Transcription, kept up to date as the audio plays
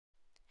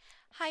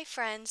Hi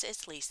friends,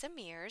 it's Lisa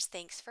Mears.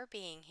 Thanks for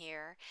being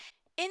here.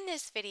 In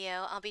this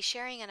video, I'll be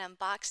sharing an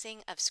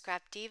unboxing of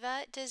Scrap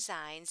Diva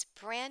Designs'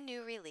 brand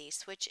new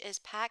release, which is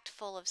packed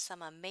full of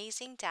some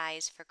amazing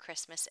dies for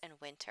Christmas and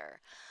winter.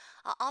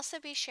 I'll also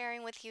be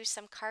sharing with you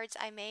some cards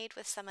I made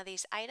with some of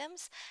these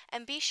items,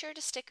 and be sure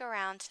to stick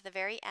around to the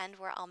very end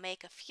where I'll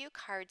make a few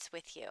cards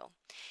with you.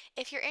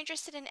 If you're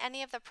interested in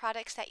any of the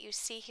products that you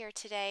see here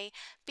today,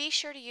 be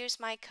sure to use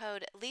my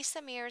code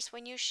LISAMears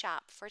when you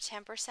shop for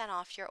 10%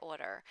 off your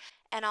order.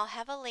 And I'll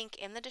have a link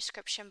in the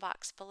description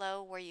box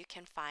below where you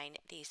can find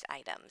these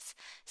items.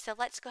 So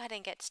let's go ahead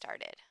and get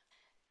started.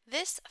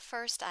 This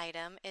first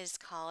item is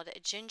called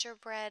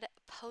Gingerbread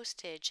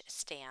Postage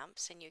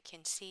Stamps, and you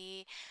can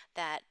see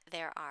that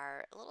there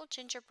are little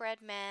gingerbread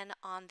men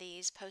on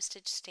these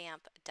postage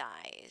stamp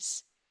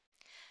dies.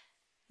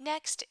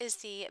 Next is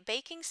the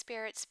Baking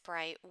Spirits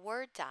Bright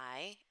word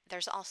die.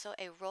 There's also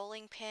a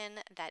rolling pin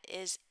that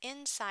is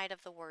inside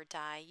of the word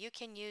die. You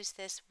can use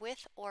this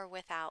with or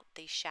without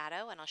the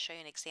shadow, and I'll show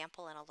you an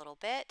example in a little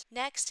bit.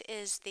 Next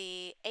is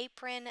the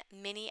Apron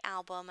mini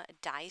album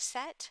die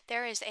set.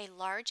 There is a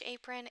large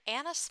apron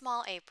and a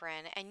small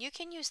apron, and you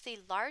can use the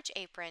large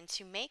apron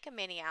to make a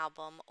mini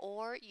album,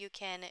 or you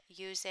can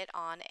use it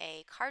on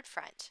a card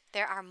front.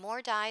 There are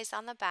more dies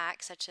on the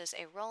back, such as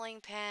a rolling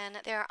pin.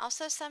 There are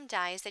also some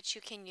dies that you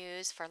can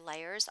use for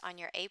layers on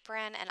your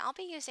apron, and I'll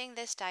be using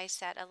this die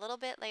set a little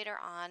bit later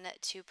on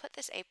to put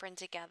this apron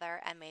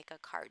together and make a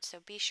card, so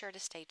be sure to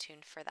stay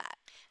tuned for that.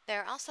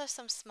 There are also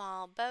some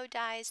small bow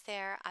dies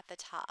there at the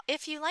top.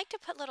 If you like to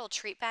put little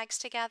treat bags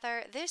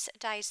together, this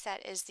die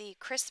set is the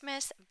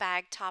Christmas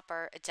bag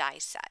topper die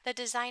set. The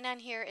design on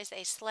here is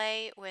a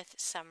sleigh with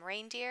some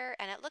reindeer,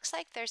 and it looks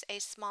like there's a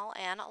small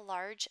and a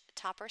large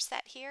topper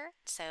set here,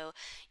 so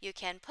you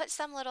can put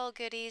some little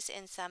goodies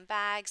in some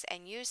bags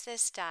and use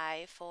this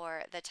die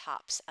for the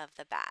tops of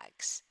the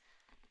bags.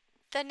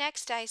 The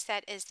next die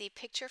set is the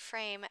Picture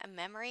Frame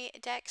Memory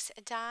Decks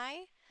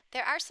die.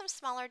 There are some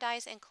smaller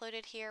dies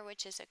included here,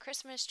 which is a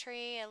Christmas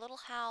tree, a little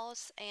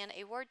house, and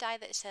a word die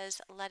that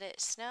says Let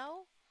It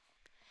Snow.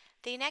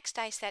 The next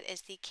die set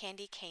is the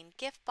Candy Cane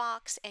Gift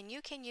Box, and you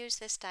can use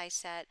this die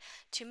set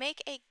to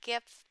make a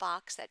gift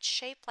box that's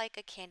shaped like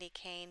a candy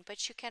cane,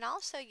 but you can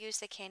also use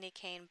the candy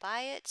cane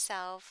by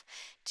itself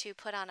to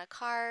put on a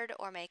card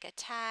or make a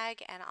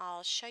tag, and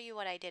I'll show you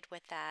what I did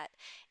with that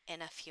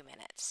in a few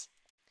minutes.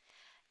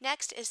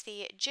 Next is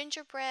the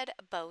Gingerbread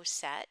Bow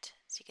Set.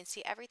 So you can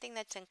see everything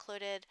that's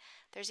included.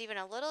 There's even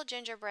a little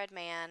gingerbread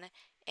man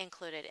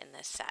included in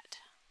this set.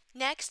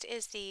 Next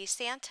is the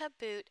Santa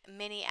Boot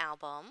Mini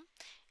Album.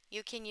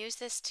 You can use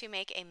this to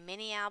make a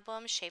mini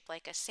album shaped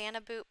like a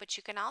Santa boot, but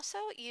you can also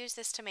use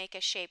this to make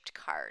a shaped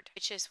card,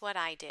 which is what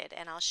I did,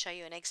 and I'll show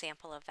you an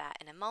example of that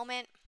in a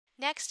moment.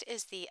 Next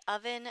is the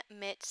Oven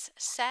Mitts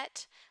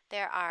set.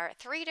 There are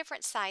 3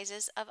 different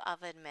sizes of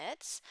oven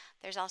mitts.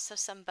 There's also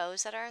some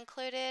bows that are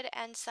included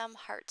and some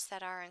hearts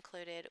that are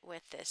included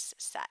with this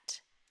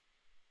set.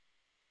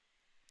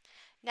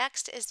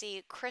 Next is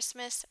the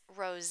Christmas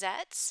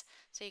Rosettes.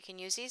 So you can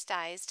use these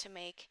dies to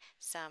make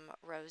some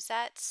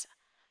rosettes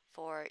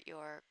for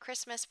your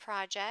Christmas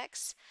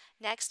projects.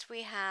 Next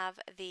we have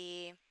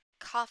the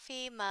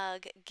Coffee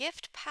Mug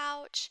Gift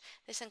Pouch.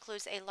 This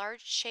includes a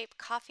large shaped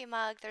coffee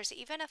mug. There's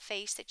even a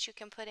face that you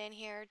can put in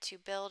here to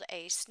build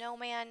a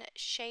snowman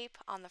shape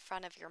on the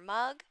front of your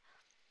mug.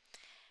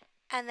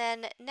 And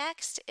then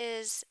next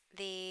is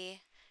the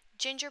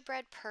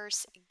Gingerbread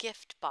Purse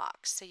Gift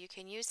Box. So you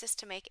can use this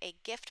to make a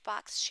gift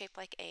box shaped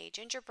like a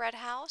gingerbread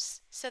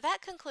house. So that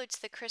concludes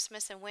the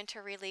Christmas and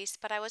winter release,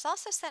 but I was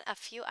also sent a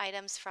few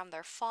items from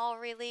their fall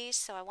release,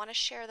 so I want to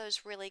share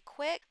those really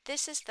quick.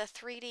 This is the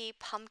 3D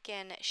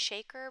pumpkin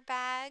shaker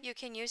bag. You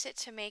can use it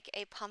to make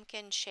a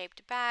pumpkin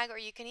shaped bag, or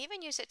you can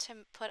even use it to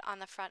put on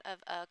the front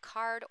of a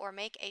card or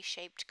make a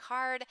shaped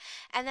card.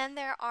 And then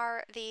there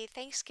are the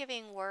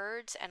Thanksgiving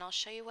words, and I'll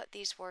show you what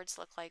these words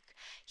look like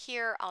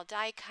here. I'll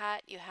die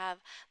cut. You have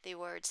the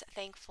words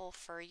thankful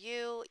for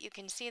you. You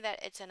can see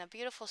that it's in a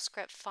beautiful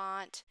script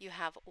font. You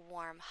have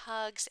warm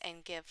hugs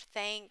and give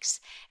thanks.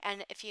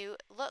 And if you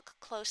look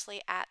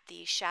closely at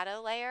the shadow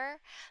layer,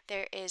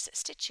 there is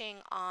stitching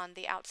on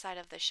the outside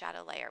of the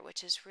shadow layer,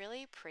 which is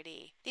really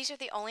pretty. These are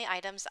the only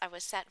items I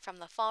was sent from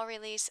the fall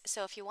release,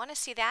 so if you want to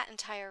see that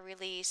entire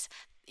release,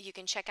 you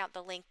can check out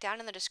the link down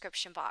in the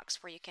description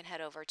box where you can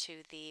head over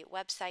to the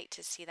website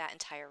to see that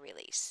entire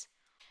release.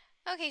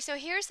 Okay, so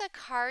here's a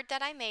card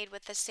that I made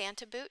with the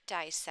Santa Boot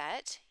die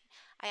set.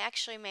 I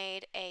actually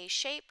made a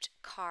shaped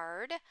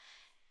card.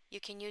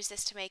 You can use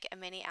this to make a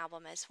mini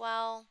album as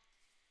well.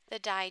 The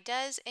die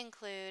does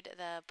include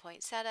the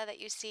poinsettia that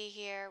you see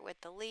here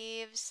with the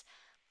leaves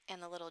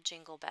and the little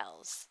jingle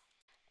bells.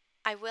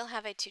 I will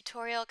have a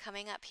tutorial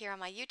coming up here on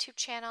my YouTube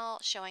channel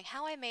showing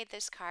how I made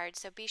this card,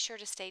 so be sure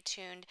to stay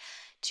tuned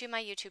to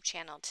my YouTube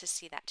channel to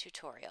see that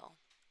tutorial.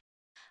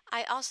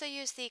 I also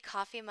used the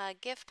coffee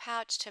mug gift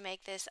pouch to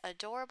make this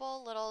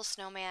adorable little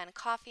snowman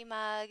coffee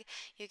mug.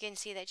 You can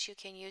see that you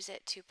can use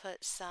it to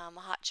put some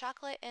hot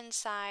chocolate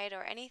inside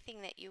or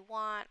anything that you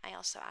want. I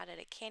also added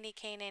a candy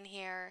cane in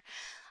here.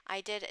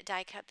 I did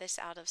die cut this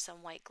out of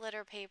some white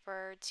glitter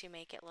paper to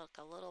make it look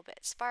a little bit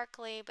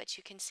sparkly, but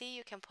you can see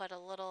you can put a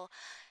little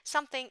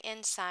something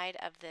inside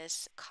of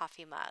this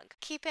coffee mug.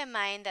 Keep in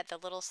mind that the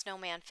little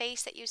snowman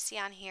face that you see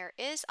on here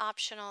is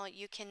optional.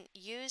 You can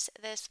use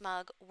this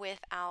mug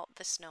without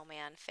the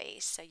snowman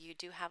face, so you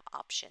do have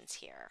options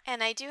here.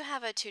 And I do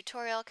have a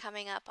tutorial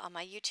coming up on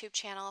my YouTube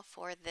channel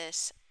for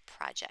this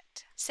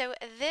project. So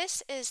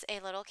this is a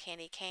little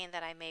candy cane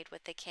that I made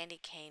with the candy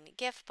cane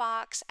gift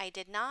box. I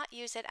did not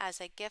use it as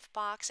a gift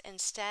box.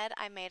 Instead,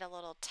 I made a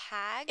little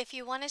tag. If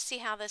you want to see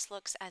how this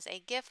looks as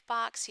a gift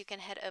box, you can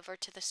head over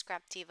to the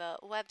Scrap Diva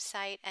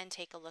website and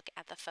take a look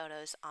at the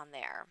photos on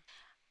there.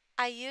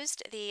 I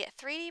used the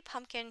 3D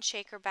pumpkin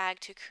shaker bag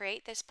to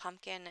create this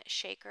pumpkin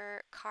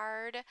shaker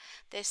card.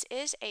 This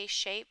is a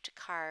shaped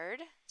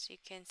card, so you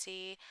can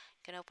see,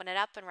 you can open it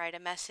up and write a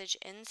message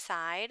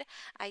inside.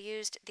 I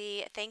used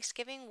the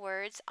Thanksgiving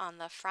words on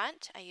the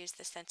front. I used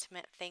the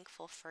sentiment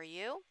thankful for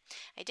you.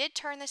 I did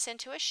turn this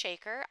into a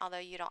shaker, although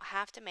you don't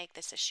have to make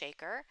this a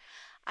shaker.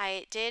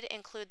 I did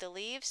include the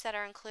leaves that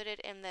are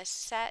included in this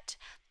set,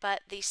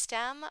 but the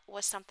stem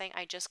was something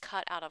I just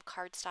cut out of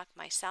cardstock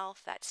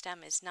myself. That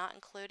stem is not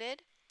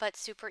included, but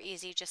super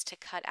easy just to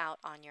cut out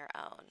on your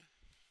own.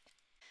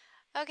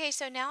 Okay,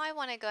 so now I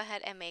want to go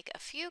ahead and make a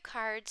few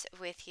cards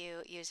with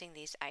you using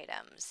these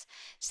items.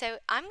 So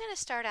I'm going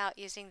to start out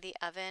using the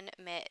oven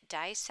mitt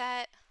die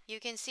set. You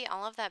can see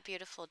all of that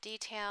beautiful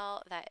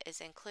detail that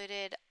is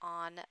included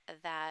on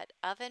that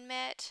oven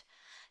mitt.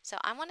 So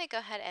I want to go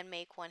ahead and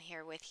make one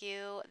here with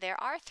you. There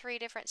are 3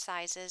 different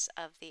sizes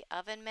of the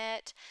oven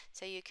mitt,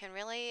 so you can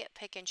really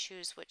pick and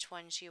choose which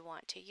ones you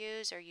want to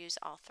use or use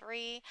all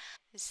 3.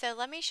 So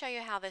let me show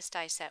you how this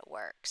die set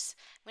works.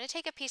 I'm going to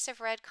take a piece of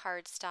red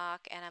cardstock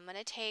and I'm going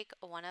to take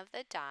one of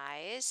the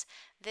dies.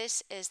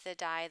 This is the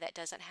die that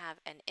doesn't have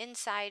an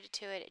inside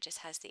to it, it just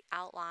has the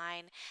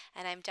outline,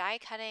 and I'm die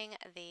cutting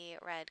the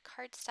red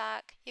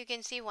cardstock. You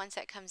can see once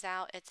it comes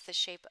out it's the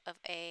shape of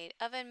a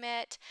oven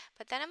mitt,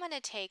 but then I'm going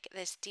to take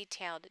this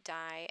detailed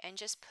die and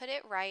just put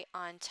it right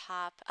on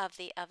top of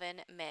the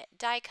oven mitt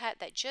die cut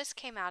that just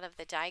came out of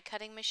the die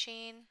cutting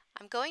machine.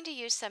 I'm going to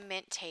use some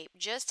mint tape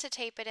just to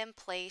tape it in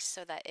place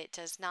so that it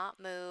does not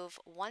move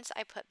once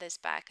I put this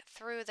back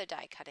through the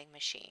die cutting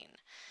machine.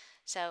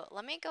 So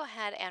let me go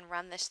ahead and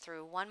run this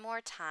through one more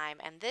time,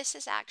 and this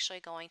is actually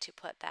going to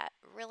put that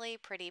really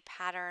pretty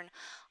pattern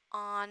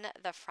on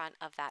the front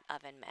of that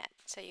oven mitt.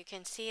 So you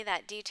can see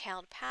that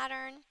detailed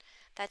pattern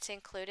that's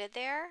included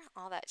there,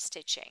 all that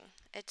stitching.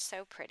 It's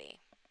so pretty.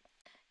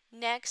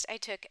 Next, I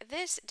took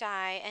this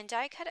die and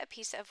die cut a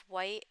piece of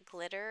white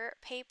glitter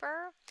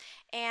paper,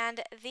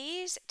 and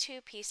these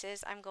 2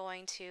 pieces I'm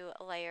going to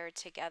layer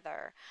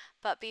together.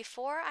 But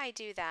before I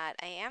do that,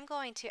 I am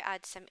going to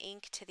add some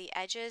ink to the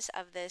edges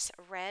of this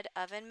red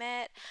oven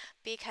mitt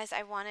because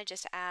I want to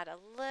just add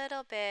a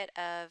little bit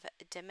of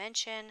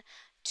dimension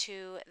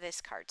to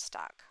this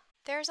cardstock.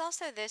 There's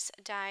also this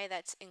die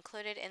that's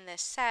included in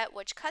this set,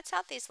 which cuts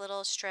out these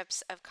little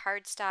strips of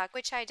cardstock,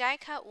 which I die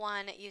cut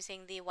one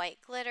using the white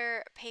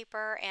glitter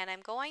paper, and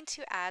I'm going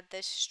to add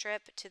this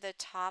strip to the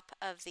top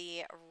of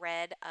the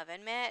red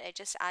oven mitt. It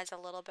just adds a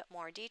little bit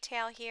more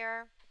detail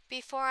here.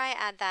 Before I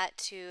add that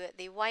to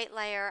the white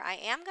layer, I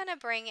am going to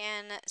bring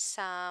in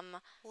some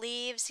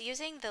leaves.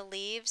 Using the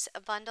leaves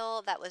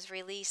bundle that was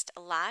released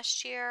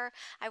last year,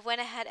 I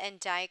went ahead and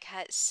die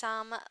cut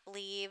some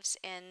leaves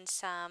in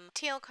some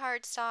teal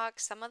cardstock,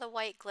 some of the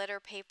white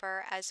glitter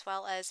paper, as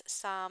well as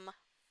some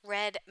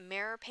red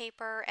mirror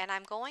paper, and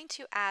I'm going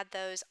to add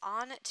those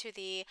on to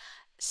the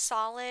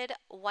solid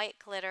white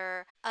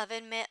glitter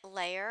oven mitt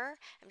layer.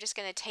 I'm just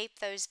going to tape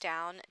those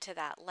down to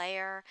that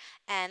layer,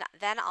 and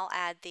then I'll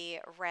add the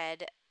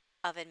red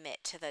oven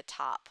mitt to the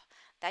top.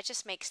 That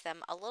just makes them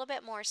a little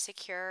bit more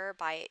secure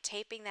by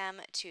taping them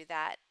to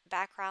that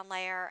background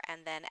layer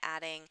and then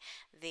adding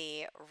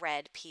the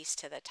red piece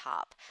to the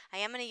top. I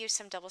am going to use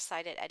some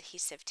double-sided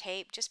adhesive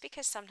tape just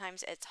because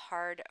sometimes it's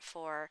hard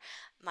for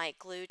my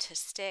glue to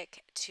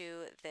stick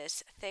to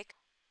this thick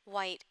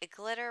white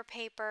glitter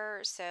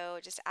paper, so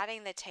just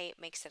adding the tape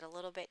makes it a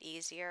little bit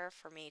easier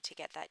for me to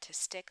get that to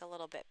stick a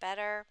little bit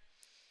better.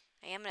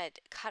 I am going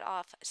to cut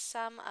off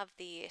some of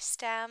the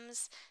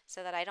stems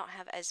so that I don't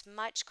have as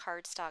much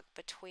cardstock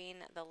between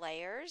the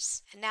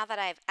layers. And now that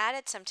I've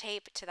added some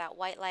tape to that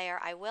white layer,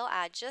 I will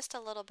add just a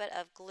little bit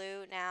of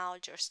glue now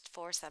just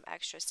for some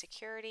extra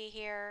security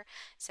here.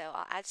 So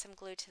I'll add some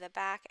glue to the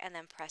back and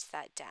then press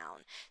that down.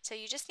 So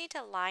you just need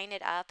to line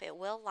it up. It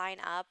will line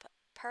up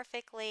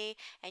perfectly,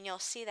 and you'll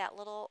see that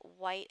little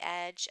white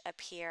edge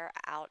appear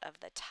out of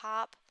the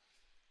top.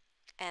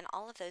 And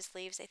all of those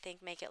leaves, I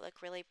think, make it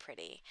look really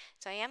pretty.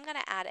 So I am going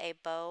to add a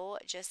bow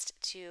just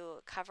to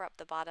cover up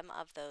the bottom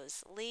of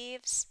those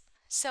leaves.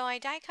 So I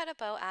die cut a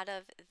bow out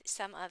of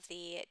some of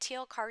the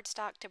teal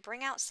cardstock to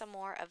bring out some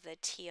more of the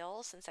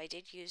teal since I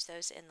did use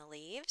those in the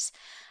leaves.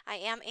 I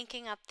am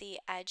inking up the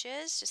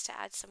edges just to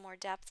add some more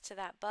depth to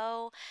that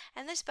bow,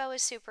 and this bow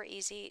is super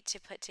easy to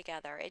put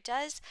together. It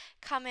does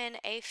come in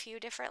a few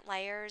different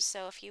layers,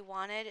 so if you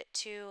wanted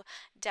to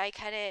die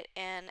cut it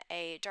in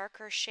a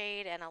darker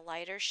shade and a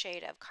lighter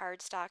shade of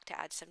cardstock to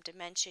add some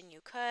dimension,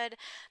 you could,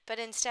 but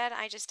instead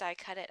I just die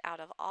cut it out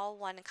of all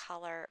one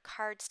color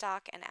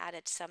cardstock and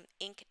added some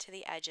ink to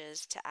the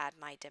edges to add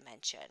my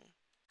dimension.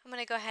 I'm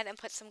going to go ahead and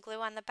put some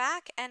glue on the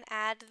back and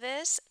add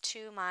this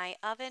to my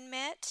oven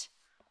mitt.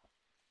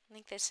 I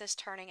think this is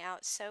turning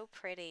out so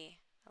pretty.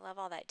 I love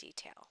all that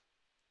detail.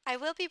 I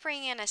will be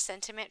bringing in a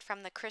sentiment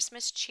from the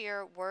Christmas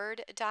Cheer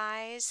word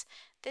dies.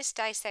 This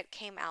die set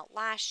came out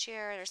last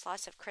year. There's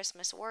lots of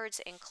Christmas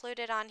words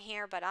included on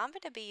here, but I'm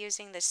going to be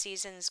using the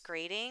season's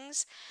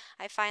greetings.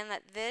 I find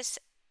that this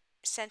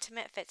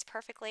sentiment fits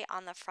perfectly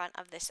on the front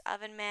of this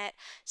oven mitt,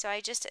 so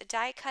I just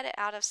die cut it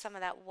out of some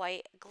of that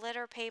white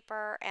glitter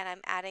paper and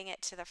I'm adding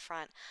it to the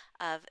front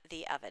of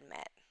the oven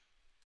mitt.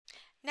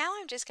 Now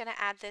I'm just going to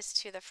add this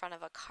to the front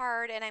of a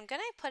card and I'm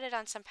going to put it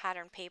on some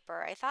pattern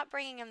paper. I thought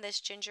bringing in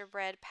this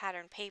gingerbread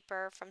pattern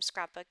paper from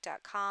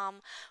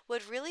scrapbook.com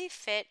would really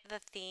fit the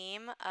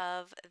theme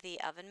of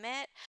the oven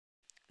mitt.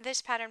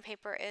 This pattern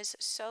paper is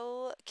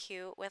so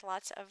cute with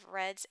lots of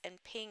reds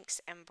and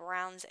pinks and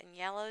browns and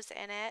yellows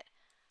in it.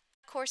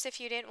 Of course, if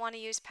you didn't want to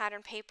use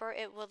pattern paper,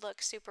 it would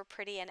look super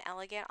pretty and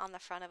elegant on the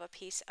front of a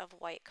piece of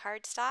white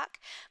cardstock.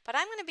 But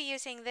I'm going to be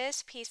using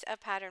this piece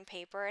of pattern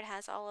paper. It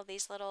has all of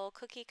these little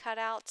cookie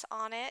cutouts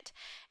on it,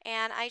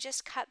 and I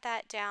just cut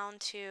that down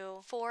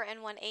to 4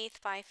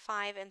 1/8 by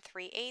 5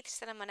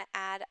 3/8, and I'm going to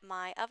add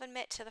my oven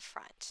mitt to the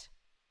front.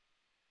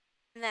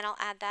 And then I'll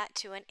add that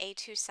to an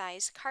A2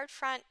 size card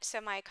front. So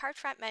my card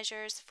front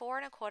measures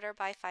 4 1/4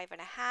 by 5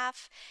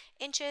 1/2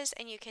 inches,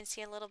 and you can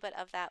see a little bit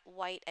of that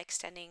white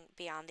extending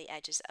beyond the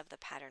edges of the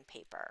pattern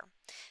paper.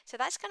 So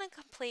that's going to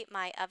complete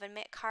my oven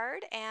mitt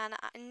card, and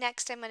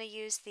next I'm going to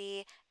use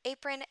the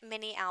Apron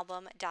mini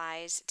album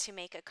dies to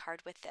make a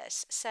card with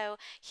this. So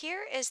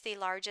here is the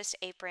largest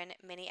Apron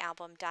mini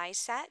album die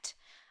set.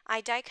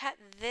 I die cut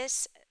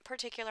this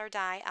particular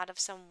die out of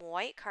some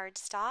white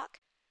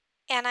cardstock.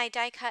 And I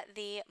die cut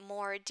the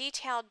more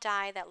detailed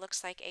die that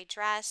looks like a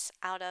dress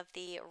out of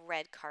the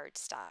red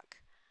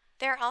cardstock.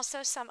 There are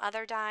also some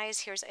other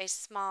dies. Here's a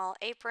small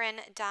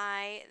apron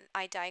die.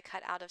 I die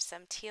cut out of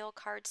some teal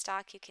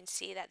cardstock. You can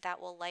see that that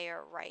will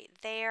layer right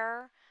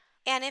there.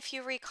 And if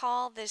you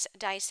recall, this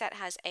die set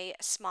has a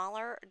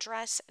smaller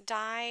dress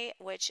die,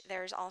 which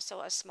there's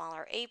also a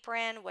smaller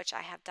apron, which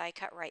I have die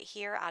cut right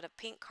here out of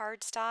pink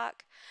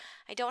cardstock.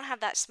 I don't have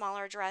that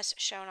smaller dress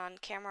shown on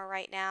camera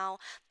right now,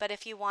 but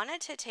if you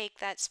wanted to take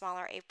that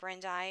smaller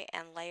apron die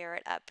and layer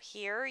it up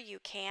here, you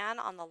can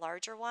on the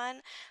larger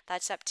one.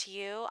 That's up to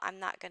you. I'm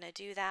not going to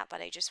do that,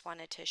 but I just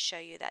wanted to show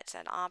you that's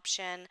an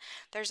option.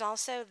 There's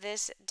also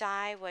this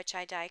die, which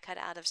I die cut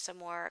out of some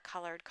more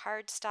colored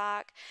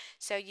cardstock.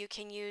 So you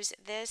can use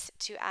this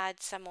to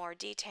add some more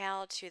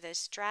detail to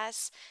this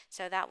dress.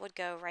 So that would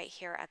go right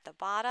here at the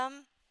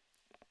bottom.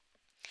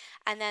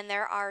 And then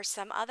there are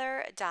some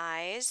other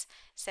dies.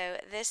 So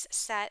this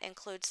set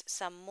includes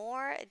some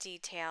more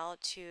detail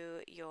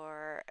to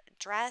your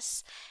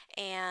dress,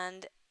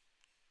 and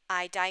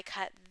I die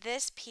cut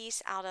this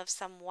piece out of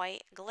some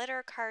white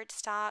glitter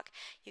cardstock.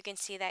 You can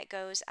see that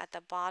goes at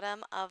the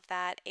bottom of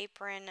that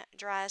apron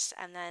dress,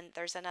 and then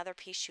there's another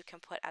piece you can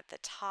put at the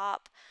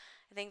top.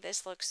 I think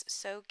this looks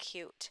so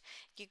cute.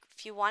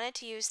 If you wanted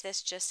to use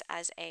this just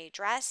as a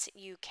dress,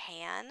 you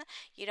can.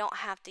 You don't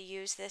have to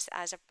use this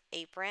as an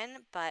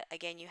apron, but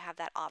again, you have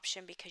that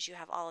option because you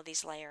have all of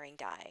these layering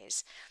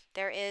dies.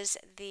 There is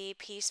the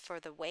piece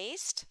for the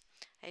waist.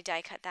 I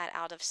die cut that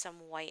out of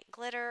some white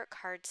glitter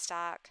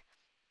cardstock.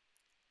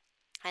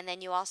 And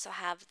then you also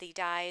have the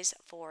dies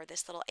for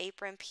this little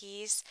apron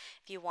piece.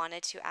 If you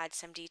wanted to add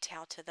some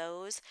detail to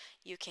those,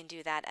 you can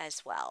do that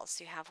as well.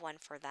 So you have one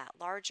for that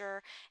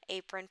larger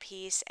apron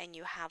piece and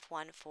you have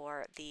one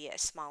for the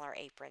smaller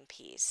apron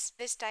piece.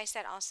 This die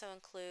set also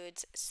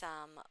includes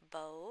some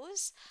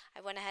bows. I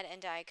went ahead and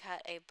die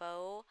cut a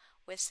bow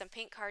with some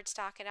pink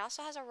cardstock. It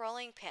also has a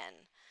rolling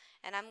pin.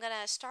 And I'm going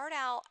to start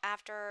out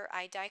after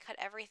I die cut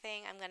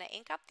everything. I'm going to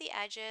ink up the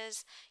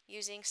edges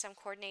using some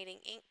coordinating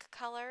ink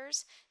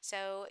colors.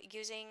 So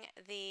using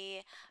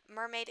the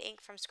mermaid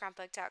ink from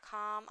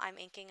scrapbook.com, I'm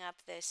inking up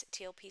this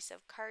teal piece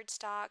of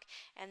cardstock,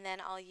 and then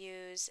I'll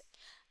use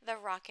the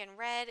Rockin'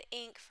 Red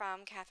ink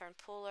from Catherine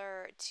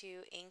Pooler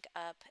to ink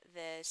up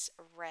this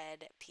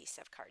red piece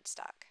of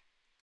cardstock.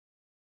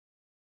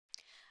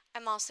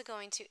 I'm also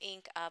going to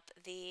ink up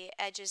the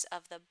edges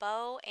of the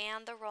bow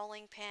and the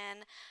rolling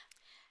pin,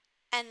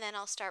 and then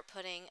I'll start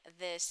putting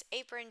this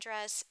apron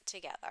dress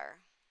together.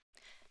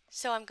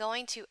 So I'm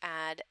going to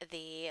add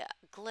the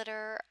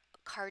glitter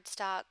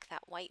cardstock,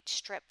 that white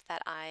strip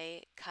that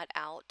I cut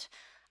out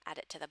Add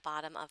it to the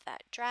bottom of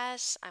that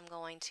dress. I'm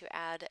going to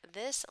add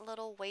this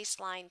little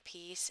waistline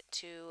piece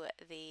to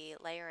the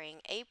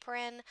layering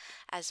apron,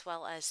 as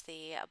well as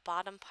the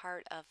bottom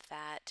part of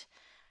that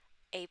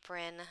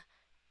apron,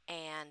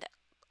 and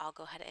I'll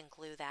go ahead and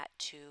glue that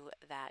to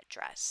that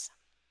dress.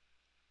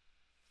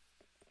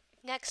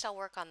 Next, I'll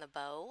work on the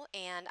bow,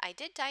 and I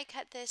did die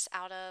cut this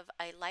out of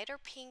a lighter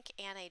pink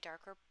and a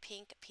darker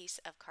pink piece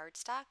of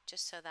cardstock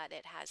just so that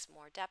it has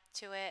more depth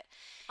to it.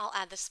 I'll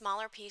add the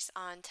smaller piece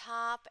on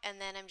top,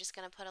 and then I'm just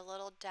going to put a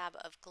little dab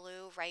of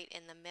glue right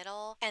in the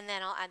middle, and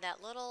then I'll add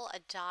that little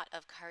dot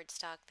of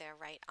cardstock there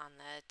right on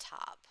the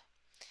top.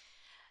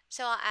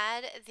 So I'll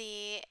add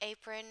the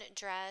apron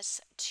dress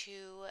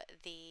to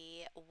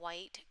the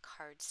white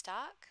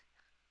cardstock.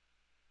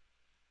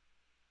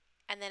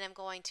 And then I'm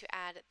going to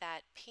add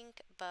that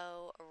pink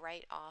bow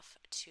right off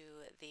to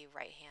the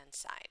right hand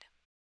side.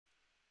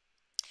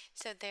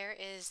 So there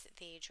is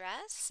the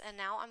dress, and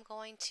now I'm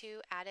going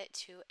to add it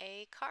to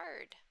a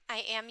card.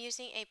 I am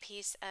using a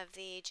piece of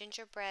the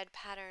Gingerbread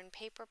pattern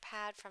paper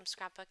pad from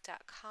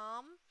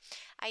scrapbook.com.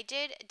 I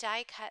did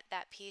die cut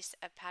that piece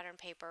of pattern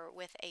paper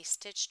with a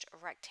stitched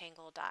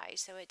rectangle die,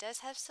 so it does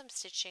have some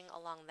stitching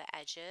along the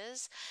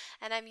edges,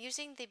 and I'm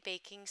using the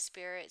Baking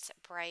Spirits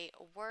Bright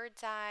Word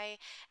die.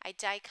 I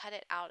die cut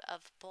it out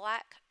of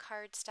black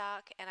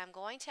cardstock, and I'm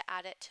going to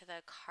add it to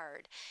the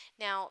card.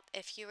 Now,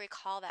 if you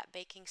recall that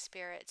Baking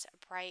Spirits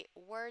Bright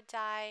Word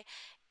die,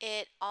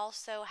 it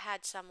also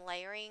had some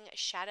layering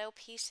shadow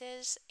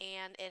pieces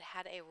and it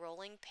had a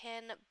rolling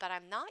pin, but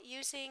I'm not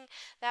using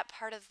that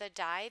part of the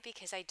die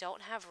because I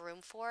don't have room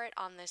for it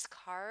on this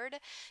card.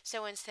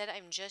 So instead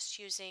I'm just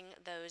using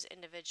those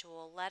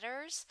individual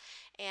letters,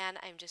 and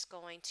I'm just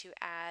going to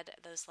add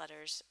those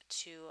letters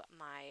to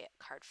my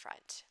card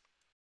front.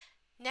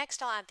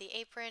 Next, I'll add the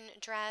apron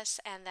dress,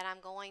 and then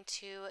I'm going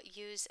to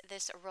use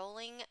this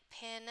rolling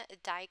pin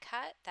die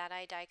cut that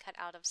I die cut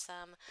out of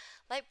some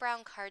light brown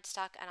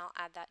cardstock, and I'll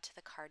add that to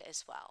the card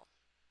as well.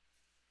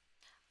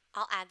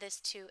 I'll add this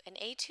to an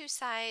A2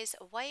 size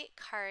white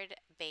card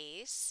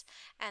base,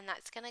 and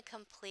that's going to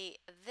complete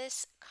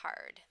this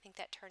card. I think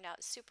that turned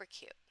out super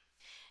cute.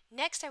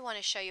 Next, I want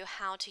to show you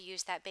how to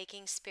use that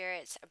Baking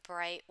Spirits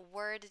Bright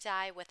Word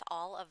die with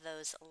all of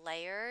those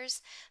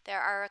layers. There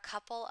are a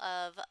couple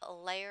of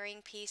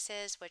layering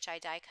pieces which I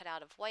die cut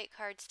out of white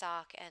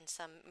cardstock and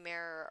some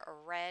mirror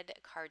red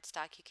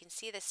cardstock. You can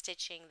see the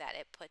stitching that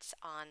it puts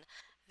on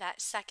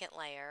that second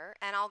layer,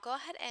 and I'll go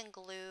ahead and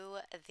glue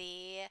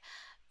the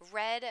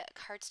red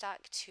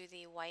cardstock to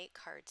the white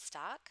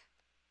cardstock.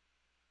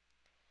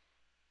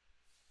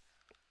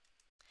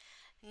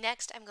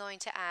 Next, I'm going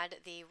to add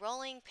the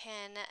rolling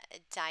pin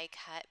die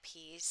cut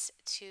piece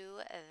to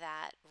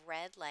that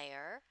red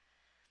layer.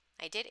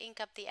 I did ink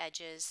up the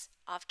edges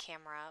off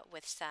camera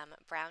with some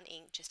brown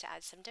ink just to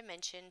add some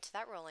dimension to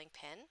that rolling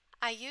pin.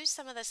 I used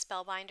some of the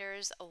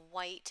Spellbinders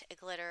white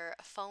glitter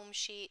foam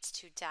sheets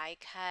to die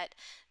cut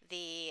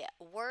the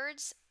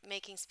words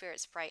Making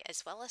Spirits Bright,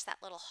 as well as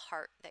that little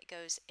heart that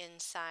goes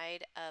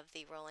inside of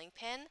the rolling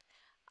pin.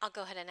 I'll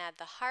go ahead and add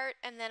the heart,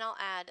 and then I'll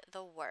add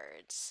the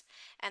words.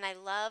 And I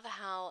love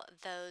how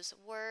those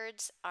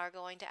words are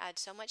going to add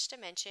so much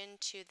dimension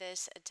to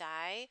this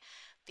die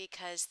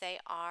because they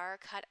are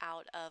cut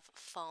out of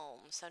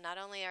foam. So not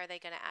only are they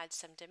going to add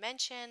some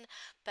dimension,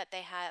 but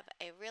they have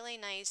a really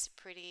nice,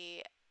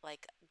 pretty,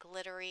 like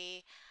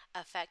glittery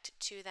effect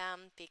to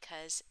them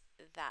because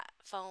that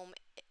foam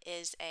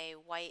is a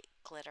white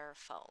glitter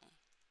foam.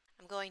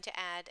 I'm going to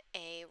add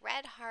a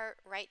red heart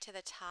right to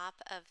the top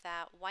of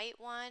that white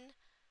one.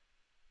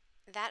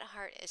 That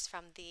heart is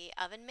from the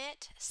Oven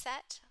Mitt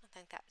set. I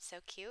think that's so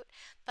cute.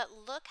 But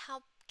look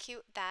how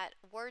cute that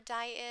word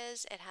die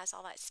is. It has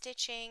all that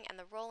stitching and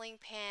the rolling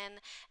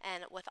pin,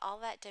 and with all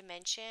that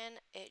dimension,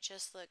 it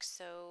just looks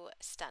so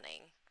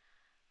stunning.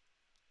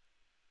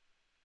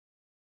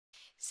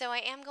 So I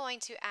am going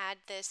to add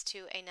this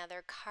to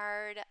another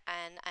card,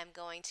 and I'm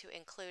going to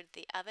include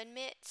the oven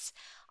mitts.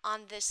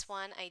 On this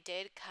one, I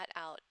did cut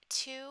out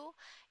two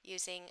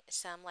using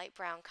some light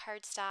brown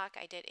cardstock.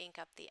 I did ink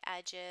up the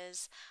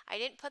edges. I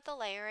didn't put the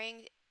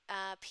layering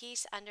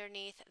piece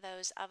underneath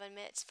those oven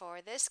mitts for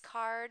this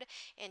card.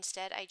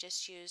 Instead, I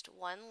just used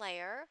one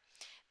layer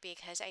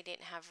because I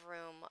didn't have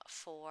room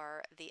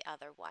for the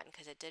other one,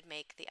 because it did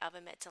make the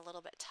oven mitts a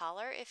little bit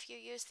taller if you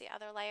use the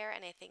other layer,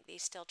 and I think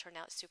these still turn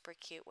out super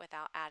cute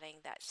without adding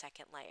that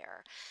second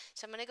layer.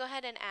 So I'm going to go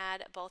ahead and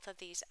add both of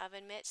these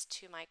oven mitts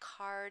to my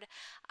card.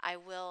 I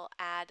will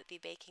add the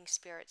Baking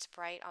Spirits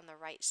Bright on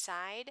the right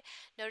side.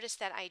 Notice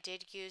that I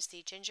did use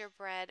the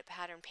Gingerbread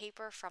pattern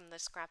paper from the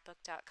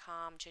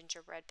scrapbook.com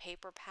Gingerbread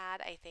paper pad.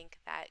 I think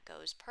that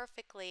goes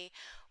perfectly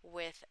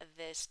with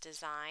this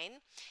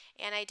design.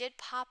 And I did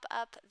pop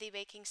up the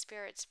Baking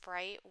Spirits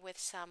Bright with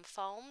some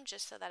foam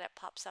just so that it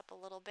pops up a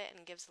little bit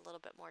and gives a little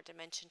bit more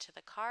dimension to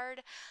the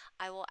card.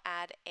 I will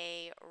add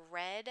a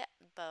red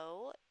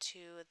bow to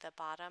the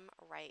bottom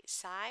right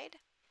side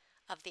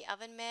of the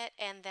oven mitt,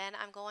 and then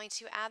I'm going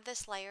to add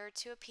this layer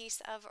to a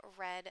piece of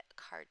red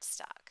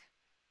cardstock.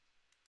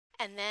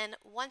 And then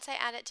once I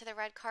add it to the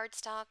red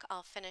cardstock,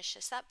 I'll finish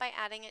this up by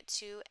adding it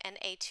to an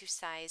A2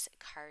 size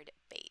card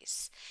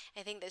base.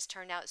 I think this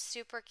turned out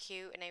super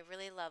cute, and I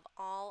really love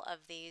all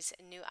of these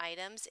new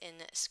items in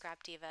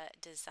Scrap Diva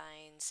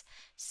Designs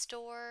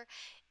store.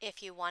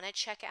 If you want to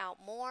check out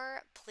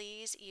more,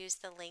 please use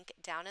the link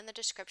down in the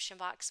description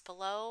box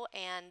below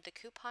and the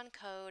coupon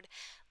code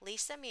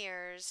Lisa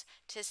Mears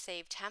to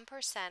save 10%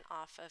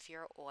 off of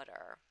your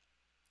order.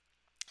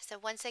 So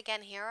once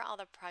again, here are all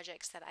the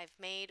projects that I've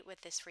made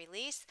with this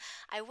release.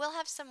 I will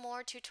have some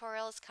more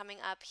tutorials coming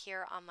up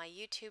here on my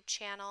YouTube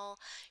channel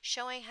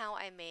showing how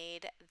I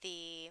made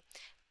the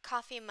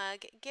coffee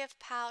mug gift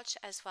pouch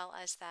as well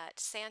as that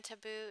Santa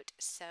boot.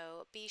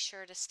 So be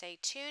sure to stay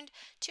tuned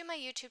to my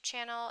YouTube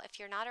channel. If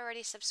you're not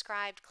already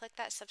subscribed, click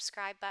that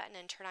subscribe button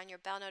and turn on your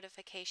bell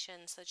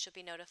notifications so that you'll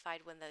be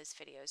notified when those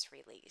videos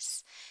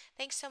release.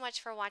 Thanks so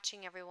much for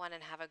watching, everyone,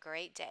 and have a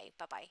great day.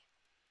 Bye-bye.